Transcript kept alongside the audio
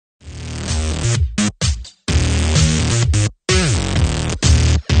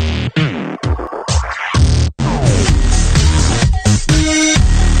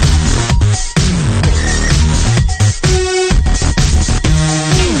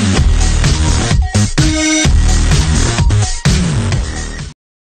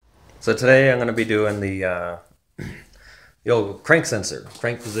So today I'm going to be doing the old crank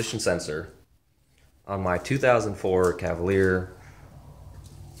position sensor on my 2004 Cavalier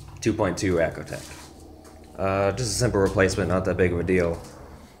 2.2 Ecotec. Just a simple replacement, not that big of a deal.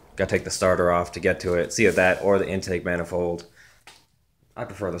 Got to take the starter off to get to it. It's either that or the intake manifold. I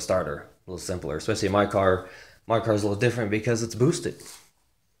prefer the starter, a little simpler, especially in my car. My car's a little different because it's boosted.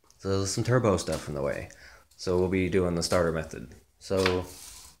 So there's some turbo stuff in the way. So we'll be doing the starter method. So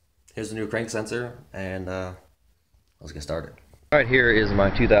here's the new crank sensor, and let's get started. Alright, here is my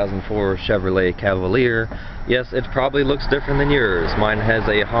 2004 Chevrolet Cavalier. Yes, it probably looks different than yours. Mine has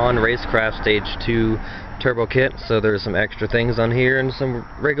a Han Racecraft Stage 2 turbo kit, so there's some extra things on here and some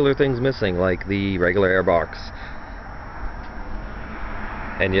regular things missing, like the regular airbox.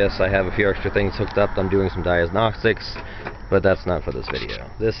 And yes, I have a few extra things hooked up. I'm doing some diagnostics, but that's not for this video.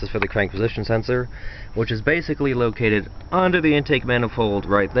 This is for the crank position sensor, which is basically located under the intake manifold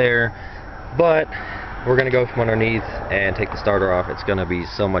right there, but we're going to go from underneath and take the starter off. It's going to be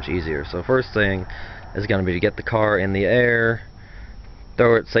so much easier. So first thing is going to be to get the car in the air,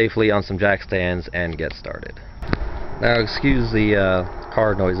 throw it safely on some jack stands, and get started. Now excuse the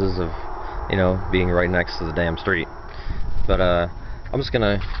car noises of, being right next to the damn street, but I'm just going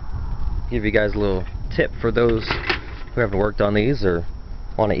to give you guys a little tip for those who haven't worked on these or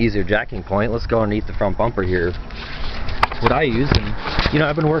want an easier jacking point. Let's go underneath the front bumper here. It's what I use, and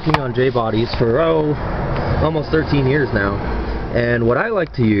I've been working on J-bodies for almost 13 years now, and what I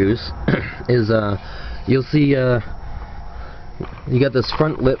like to use is you'll see you got this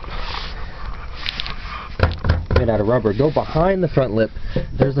front lip made out of rubber. Go behind the front lip,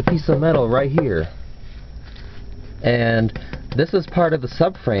 there's a piece of metal right here, and this is part of the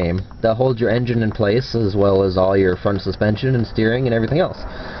subframe that holds your engine in place, as well as all your front suspension and steering and everything else.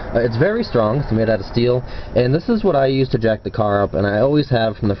 It's very strong. It's made out of steel, and this is what I use to jack the car up, and I always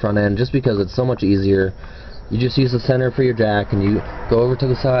have from the front end just because it's so much easier. You just use the center for your jack, and you go over to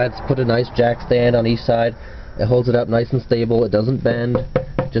the sides, put a nice jack stand on each side. It holds it up nice and stable. It doesn't bend.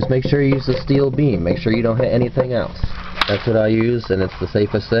 Just make sure you use the steel beam. Make sure you don't hit anything else. That's what I use, and it's the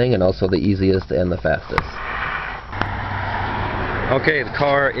safest thing and also the easiest and the fastest. Okay, the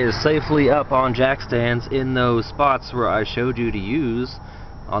car is safely up on jack stands in those spots where I showed you to use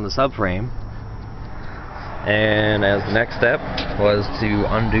on the subframe. And as the next step was to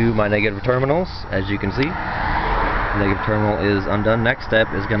undo my negative terminals. As you can see, the negative terminal is undone. Next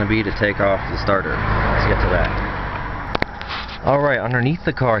step is going to be to take off the starter. Let's get to that. Alright, underneath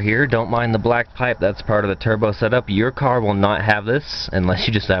the car here, don't mind the black pipe. That's part of the turbo setup. Your car will not have this unless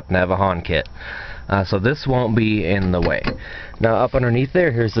you just happen to have a Han kit. So this won't be in the way. Now up underneath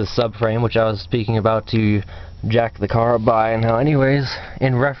there, here's the subframe, which I was speaking about to jack the car up by. Now anyways,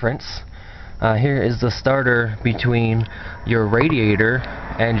 in reference, here is the starter between your radiator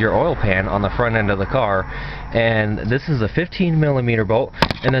and your oil pan on the front end of the car. And this is a 15mm bolt,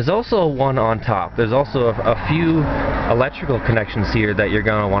 and there's also one on top. There's also a few electrical connections here that you're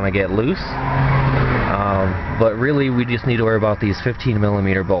going to want to get loose. But really we just need to worry about these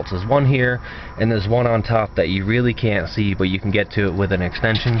 15mm bolts. There's one here and there's one on top that you really can't see, but you can get to it with an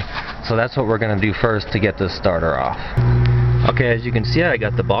extension. So that's what we're going to do first to get this starter off. Okay, as you can see, I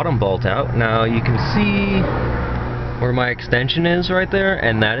got the bottom bolt out. Now you can see where my extension is right there,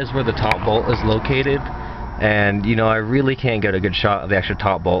 and that is where the top bolt is located. And I really can't get a good shot of the actual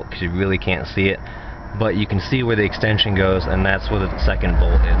top bolt because you really can't see it. But you can see where the extension goes, and that's where the second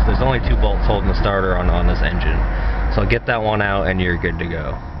bolt is. There's only two bolts holding the starter on this engine. So get that one out and you're good to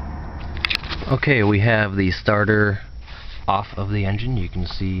go. Okay, we have the starter off of the engine. You can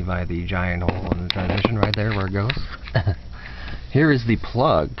see by the giant hole in the transmission right there where it goes. Here is the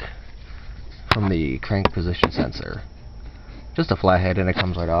plug from the crank position sensor. Just a flathead, and it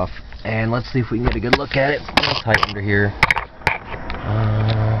comes right off. And let's see if we can get a good look at it. It's a little tight under here.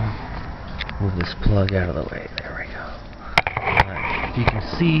 Move this plug out of the way. There we go. You can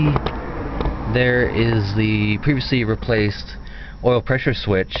see there is the previously replaced oil pressure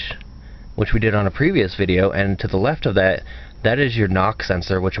switch, which we did on a previous video, and to the left of that, that is your knock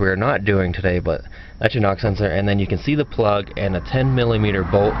sensor, which we are not doing today, but that's your knock sensor. And then you can see the plug and a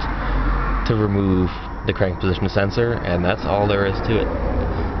 10mm bolt to remove the crank position sensor, and that's all there is to it.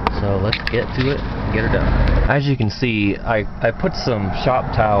 So let's get to it and get her done. As you can see, I put some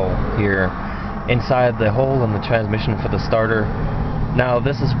shop towel here inside the hole in the transmission for the starter. Now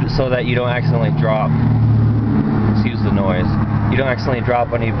this is so that you don't accidentally drop, excuse the noise, you don't accidentally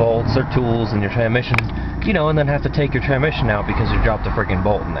drop any bolts or tools in your transmission, and then have to take your transmission out because you dropped a freaking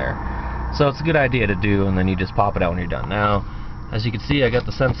bolt in there. So it's a good idea to do, and then you just pop it out when you're done. Now, as you can see, I got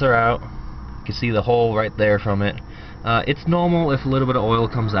the sensor out. You can see the hole right there from it. It's normal if a little bit of oil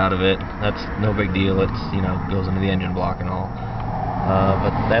comes out of it. That's no big deal. It's, you know, goes into the engine block and all.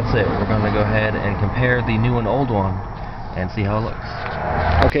 But that's it. We're going to go ahead and compare the new and old one and see how it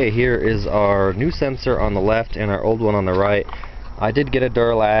looks. Okay, here is our new sensor on the left and our old one on the right. I did get a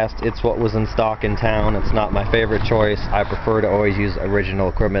Duralast. It's what was in stock in town. It's not my favorite choice. I prefer to always use original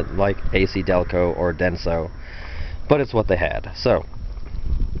equipment like AC Delco or Denso, but it's what they had. So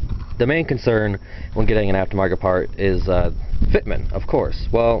the main concern when getting an aftermarket part is fitment, of course.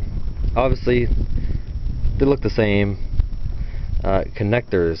 Well, obviously they look the same.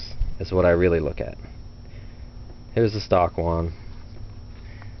 Connectors is what I really look at. Here's the stock one,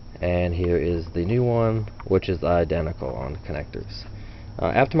 and here is the new one, which is identical on connectors.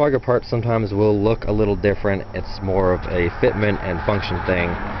 Aftermarket parts sometimes will look a little different. It's more of a fitment and function thing,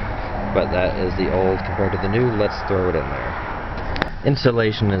 but that is the old compared to the new. Let's throw it in there.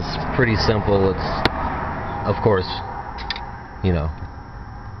 Installation is pretty simple. It's, of course, you know,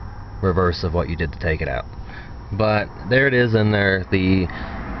 reverse of what you did to take it out. But there it is in there. The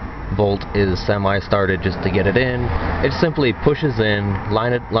bolt is semi-started just to get it in. It simply pushes in,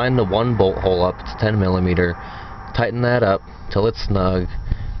 line the one bolt hole up. It's 10 millimeter. Tighten that up till it's snug.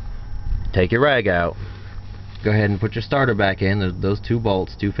 Take your rag out. Go ahead and put your starter back in. Those two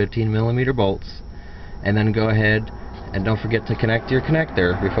bolts, two 15 millimeter bolts, and then go ahead and don't forget to connect your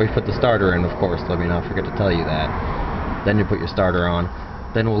connector before you put the starter in. Of course, let me not forget to tell you that. Then you put your starter on.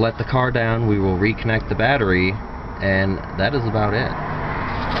 Then we'll let the car down. We will reconnect the battery, and that is about it.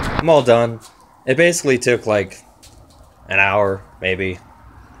 I'm all done. It basically took like an hour, maybe,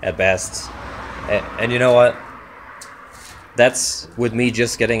 at best. And you know what? That's with me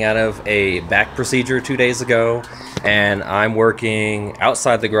just getting out of a back procedure 2 days ago, and I'm working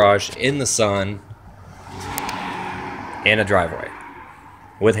outside the garage in the sun in a driveway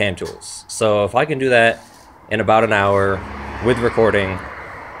with hand tools. So if I can do that in about an hour with recording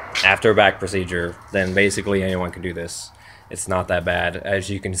after a back procedure, then basically anyone can do this. It's not that bad, as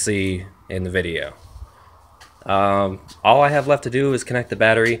you can see in the video. All I have left to do is connect the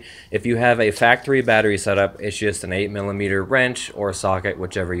battery. If you have a factory battery setup, it's just an 8 millimeter wrench or socket,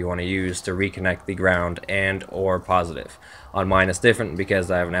 whichever you want to use, to reconnect the ground and or positive. On mine it's different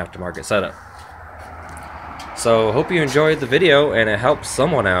because I have an aftermarket setup. So hope you enjoyed the video and it helps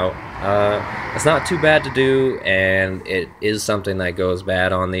someone out. It's not too bad to do, and it is something that goes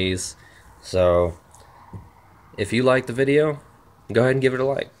bad on these. So if you like the video, go ahead and give it a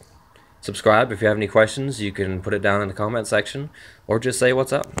like. Subscribe. If you have any questions, you can put it down in the comment section or just say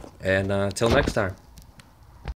what's up. And till next time.